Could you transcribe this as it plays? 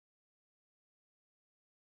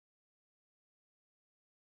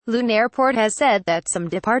Luton Airport has said that some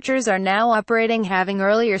departures are now operating, having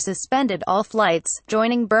earlier suspended all flights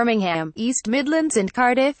joining Birmingham, East Midlands and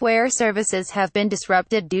Cardiff, where services have been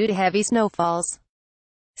disrupted due to heavy snowfalls.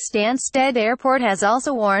 Stansted Airport has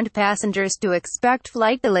also warned passengers to expect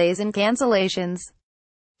flight delays and cancellations.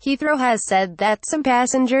 Heathrow has said that some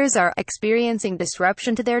passengers are experiencing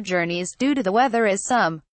disruption to their journeys due to the weather, as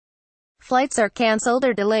some flights are cancelled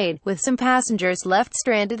or delayed, with some passengers left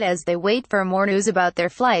stranded as they wait for more news about their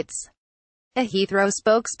flights. A Heathrow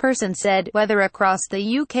spokesperson said, "Weather across the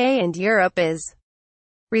UK and Europe is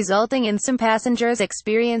resulting in some passengers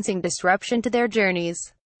experiencing disruption to their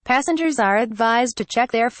journeys. Passengers are advised to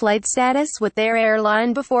check their flight status with their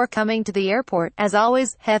airline before coming to the airport. As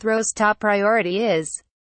always, Heathrow's top priority is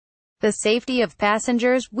the safety of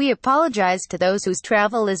passengers. We apologize to those whose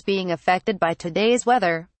travel is being affected by today's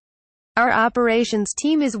weather. Our operations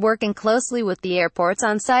team is working closely with the airport's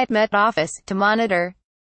on-site Met Office to monitor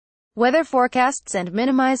weather forecasts and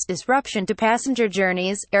minimize disruption to passenger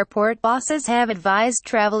journeys." Airport bosses have advised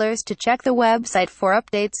travelers to check the website for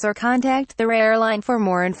updates or contact their airline for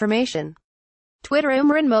more information. Twitter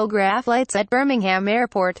Imran Mogra flights at Birmingham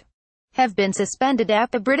Airport have been suspended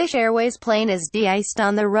after British Airways plane is de-iced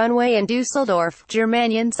on the runway in Dusseldorf,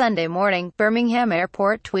 Germany on Sunday morning. Birmingham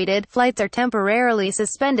Airport tweeted, "Flights are temporarily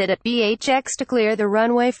suspended at BHX to clear the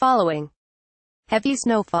runway following heavy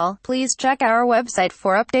snowfall. Please check our website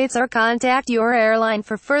for updates or contact your airline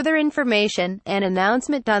for further information." An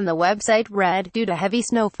announcement on the website read, "Due to heavy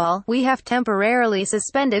snowfall, we have temporarily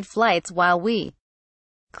suspended flights while we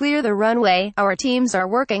clear the runway. Our teams are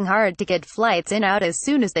working hard to get flights in out as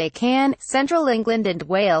soon as they can." Central England and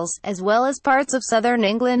Wales, as well as parts of southern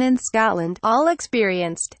England and Scotland, all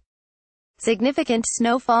experienced significant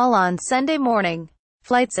snowfall on Sunday morning.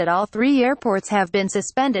 Flights at all three airports have been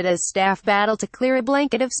suspended as staff battle to clear a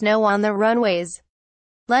blanket of snow on the runways.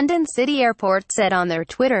 London City Airport said on their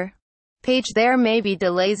Twitter page there may be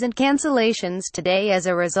delays and cancellations today as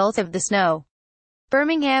a result of the snow.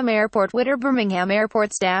 Birmingham Airport Twitter Birmingham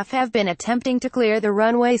Airport staff have been attempting to clear the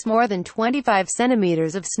runways. More than 25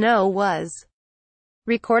 centimeters of snow was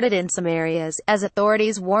recorded in some areas, as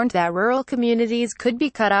authorities warned that rural communities could be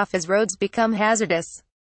cut off as roads become hazardous.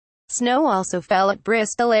 Snow also fell at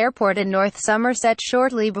Bristol Airport in North Somerset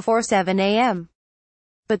shortly before 7 a.m.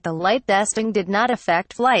 But the light dusting did not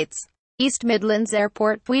affect flights. East Midlands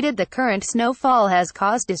Airport tweeted, "The current snowfall has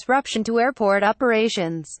caused disruption to airport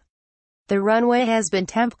operations. The runway has been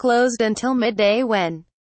temp closed until midday when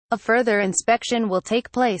a further inspection will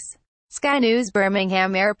take place." Sky News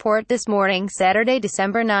Birmingham Airport this morning, Saturday,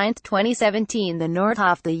 December 9, 2017. The north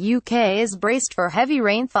of the UK is braced for heavy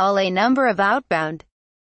rainfall. A number of outbound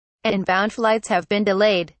and inbound flights have been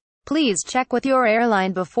delayed. Please check with your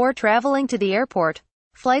airline before traveling to the airport.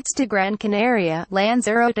 Flights to Gran Canaria,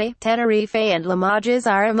 Lanzarote, Tenerife and Limoges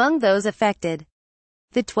are among those affected.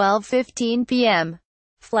 The 12:15 p.m.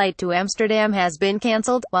 flight to Amsterdam has been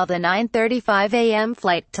cancelled, while the 9:35 a.m.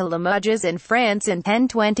 flight to Limoges in France and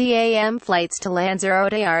 10:20 a.m. flights to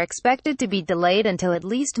Lanzarote are expected to be delayed until at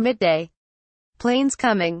least midday. Planes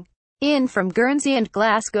coming in from Guernsey and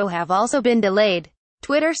Glasgow have also been delayed.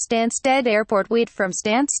 Twitter Stansted Airport tweet from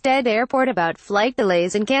Stansted Airport about flight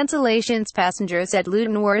delays and cancellations. Passengers at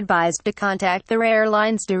Luton were advised to contact their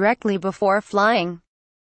airlines directly before flying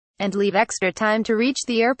and leave extra time to reach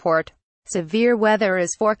the airport. Severe weather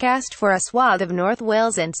is forecast for a swath of North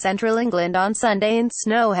Wales and Central England on Sunday, and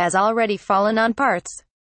snow has already fallen on parts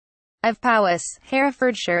of Powys,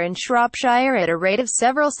 Herefordshire and Shropshire at a rate of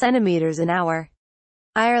several centimetres an hour.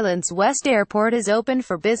 Ireland's West Airport is open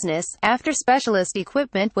for business, after specialist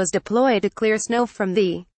equipment was deployed to clear snow from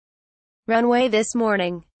the runway this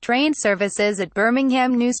morning. Train services at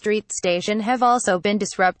Birmingham New Street Station have also been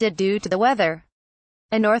disrupted due to the weather.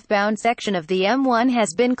 A northbound section of the M1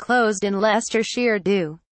 has been closed in Leicestershire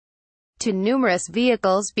due to numerous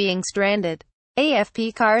vehicles being stranded.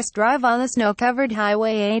 AFP cars drive on the snow-covered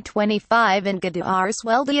highway A25 in Gadaars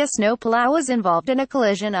while a snowplow was involved in a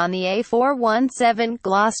collision on the A417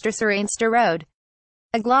 Gloucester-Cirencester Road.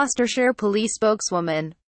 A Gloucestershire police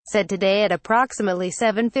spokeswoman said today at approximately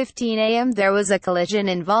 7:15 a.m. there was a collision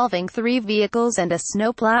involving 3 vehicles and a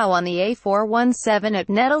snowplow on the A417 at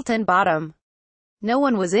Nettleton Bottom. No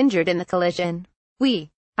one was injured in the collision.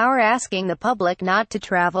 We are asking the public not to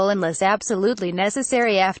travel unless absolutely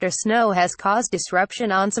necessary after snow has caused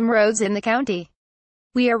disruption on some roads in the county.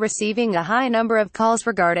 We are receiving a high number of calls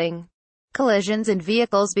regarding collisions and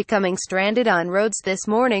vehicles becoming stranded on roads this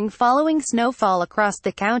morning following snowfall across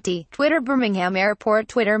the county. Twitter Birmingham Airport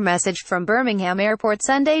Twitter message from Birmingham Airport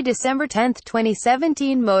Sunday, December 10,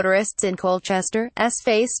 2017. Motorists in Colchester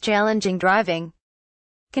face challenging driving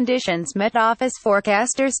conditions. Met Office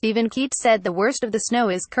forecaster Stephen Keat said the worst of the snow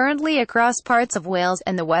is currently across parts of Wales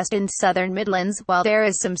and the West and Southern Midlands, while there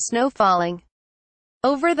is some snow falling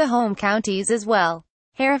over the home counties as well.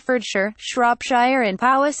 Herefordshire, Shropshire and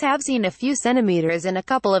Powys have seen a few centimetres in a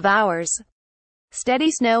couple of hours.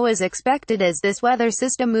 Steady snow is expected as this weather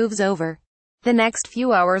system moves over the next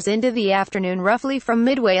few hours into the afternoon, roughly from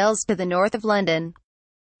mid-Wales to the north of London.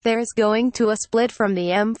 There's going to a split from the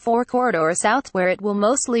M4 corridor south where it will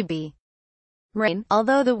mostly be rain,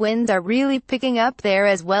 although the winds are really picking up there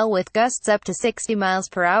as well, with gusts up to 60 miles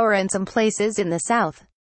per hour in some places in the south.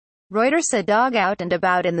 Reuters said dog out and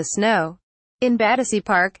about in the snow in Battersea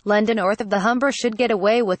Park, London north of the Humber should get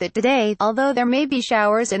away with it today, although there may be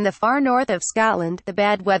showers in the far north of Scotland. The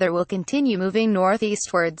bad weather will continue moving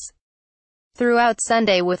northeastwards throughout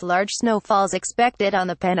Sunday, with large snowfalls expected on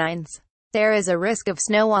the Pennines. There is a risk of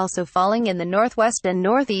snow also falling in the northwest and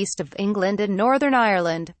northeast of England and Northern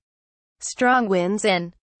Ireland. Strong winds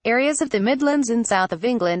in areas of the Midlands and south of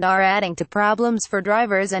England are adding to problems for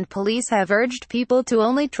drivers, and police have urged people to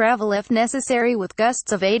only travel if necessary, with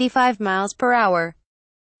gusts of 85 miles per hour.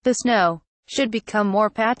 The snow should become more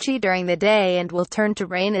patchy during the day and will turn to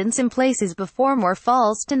rain in some places before more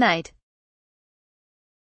falls tonight.